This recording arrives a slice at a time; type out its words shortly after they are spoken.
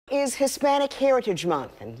is Hispanic Heritage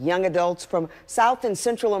Month, and young adults from South and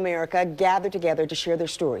Central America gather together to share their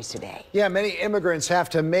stories today. Yeah, many immigrants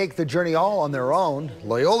have to make the journey all on their own.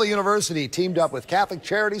 Loyola University teamed up with Catholic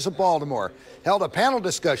Charities of Baltimore, held a panel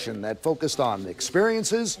discussion that focused on the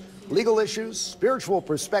experiences, legal issues, spiritual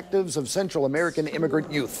perspectives of Central American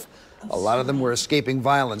immigrant youth. A lot of them were escaping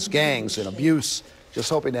violence, gangs, and abuse,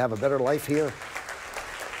 just hoping to have a better life here.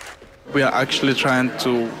 We are actually trying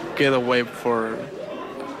to get away for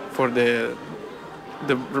the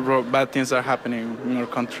bad things that are happening in our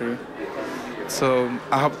country. So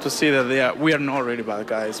I hope to see that we are not really bad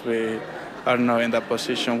guys. We are not in that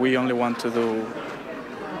position. We only want to do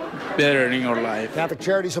better in our life. Catholic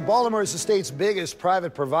Charities of Baltimore is the state's biggest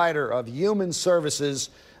private provider of human services.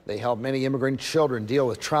 They help many immigrant children deal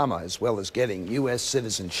with trauma as well as getting U.S.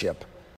 citizenship.